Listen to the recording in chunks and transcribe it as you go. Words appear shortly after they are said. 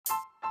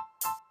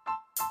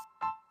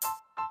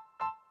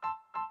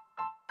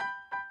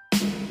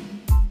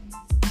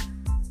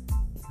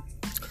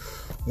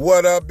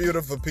What up,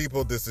 beautiful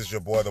people? This is your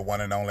boy, the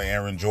one and only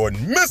Aaron Jordan,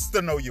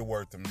 Mr. Know Your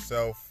Worth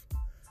himself,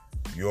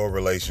 your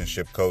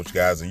relationship coach,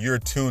 guys, and you're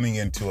tuning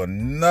into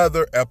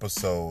another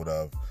episode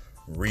of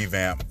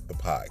Revamp the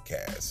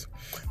Podcast.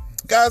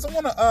 Guys, I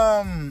want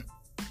to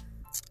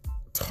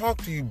talk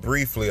to you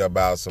briefly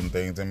about some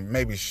things and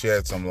maybe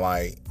shed some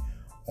light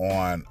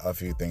on a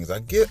few things. I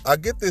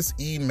get this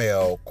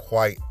email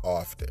quite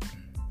often,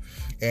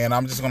 and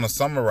I'm just going to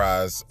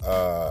summarize.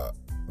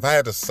 If I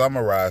had to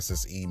summarize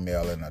this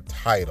email in a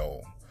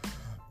title,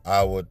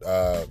 I would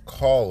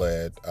call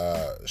it,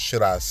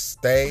 Should I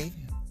Stay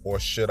or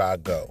Should I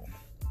Go?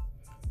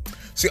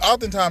 See,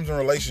 oftentimes in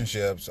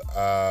relationships,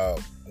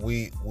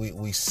 we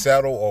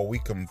settle or we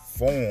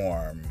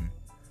conform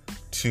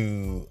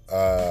to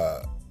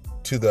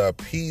the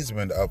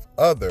appeasement of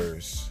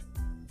others,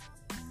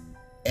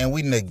 and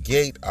we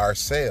negate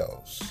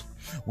ourselves.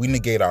 We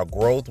negate our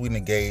growth. We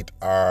negate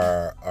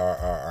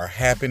our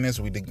happiness.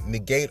 We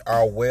negate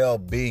our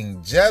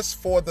well-being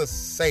just for the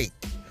sake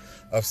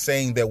of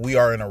saying that we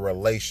are in a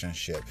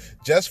relationship.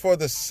 Just for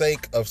the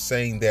sake of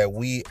saying that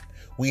we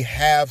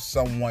have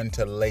someone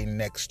to lay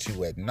next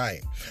to at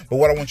night. But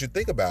what I want you to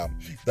think about,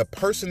 the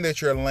person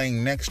that you're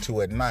laying next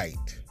to at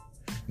night,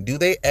 do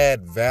they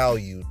add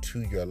value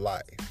to your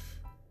life?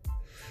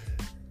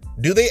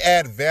 Do they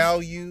add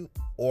value,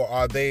 or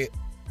are they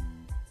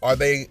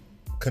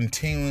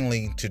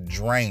continually to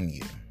drain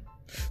you?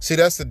 See,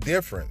 that's the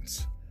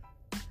difference,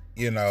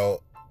 in a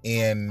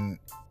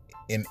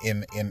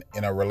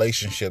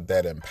relationship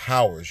that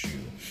empowers you,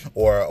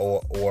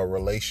 or a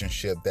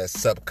relationship that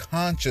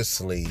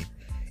subconsciously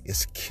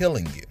is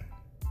killing you.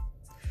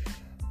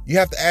 You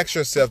have to ask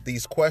yourself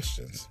these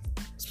questions,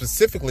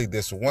 specifically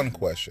this one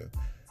question: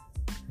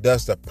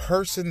 does the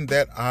person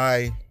that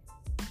I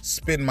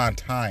spend my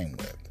time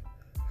with,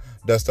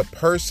 does the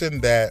person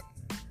that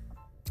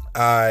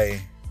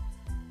I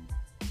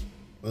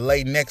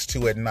lay next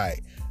to at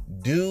night,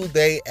 do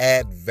they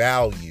add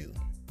value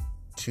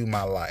to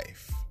my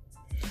life?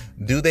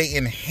 Do they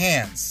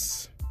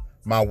enhance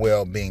my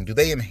well-being? Do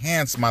they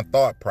enhance my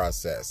thought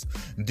process?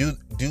 Do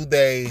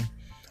they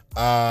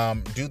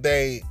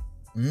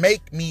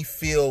make me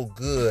feel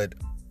good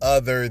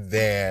other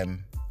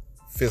than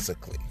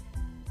physically?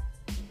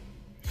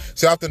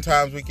 So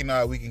oftentimes we can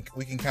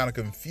kind of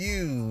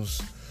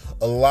confuse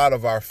a lot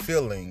of our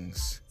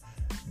feelings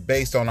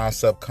based on our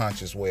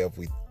subconscious way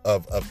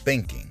of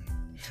thinking.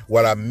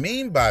 What I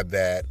mean by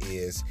that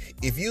is,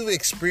 if you've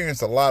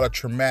experienced a lot of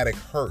traumatic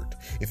hurt,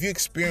 if you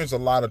experience a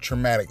lot of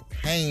traumatic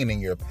pain in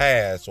your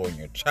past or in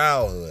your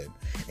childhood,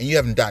 and you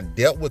haven't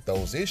dealt with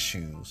those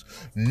issues,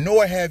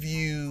 nor have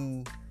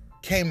you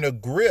came to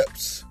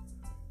grips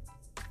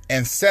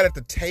and sat at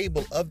the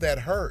table of that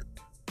hurt,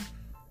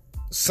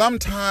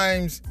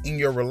 sometimes in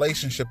your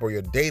relationship or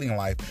your dating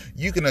life,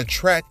 you can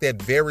attract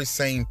that very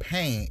same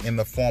pain in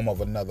the form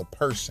of another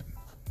person.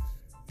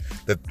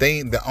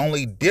 The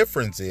only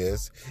difference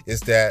is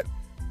that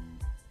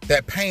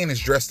pain is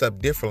dressed up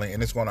differently,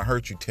 and it's going to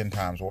hurt you 10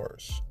 times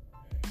worse.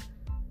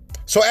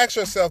 So ask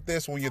yourself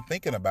this when you're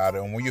thinking about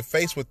it, and when you're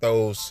faced with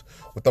those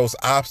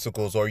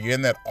obstacles, or you're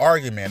in that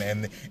argument,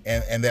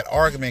 and that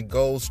argument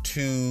goes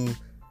to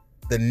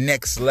the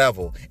next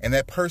level, and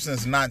that person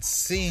is not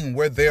seeing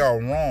where they are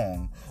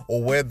wrong,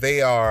 or where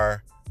they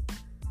are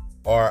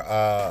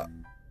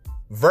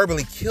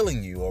verbally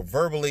killing you, or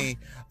verbally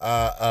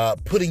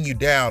putting you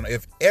down.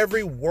 If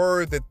every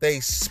word that they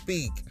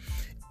speak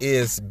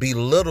is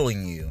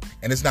belittling you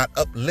and it's not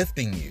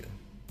uplifting you,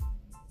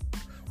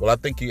 well, I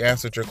think you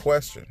answered your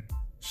question.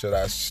 Should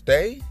I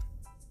stay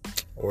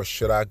or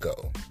should I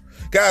go?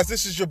 Guys,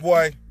 this is your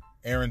boy,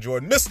 Aaron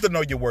Jordan, Mr.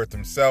 Know Your Worth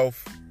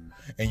himself,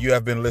 and you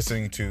have been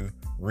listening to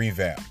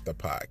Revamp the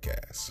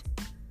Podcast.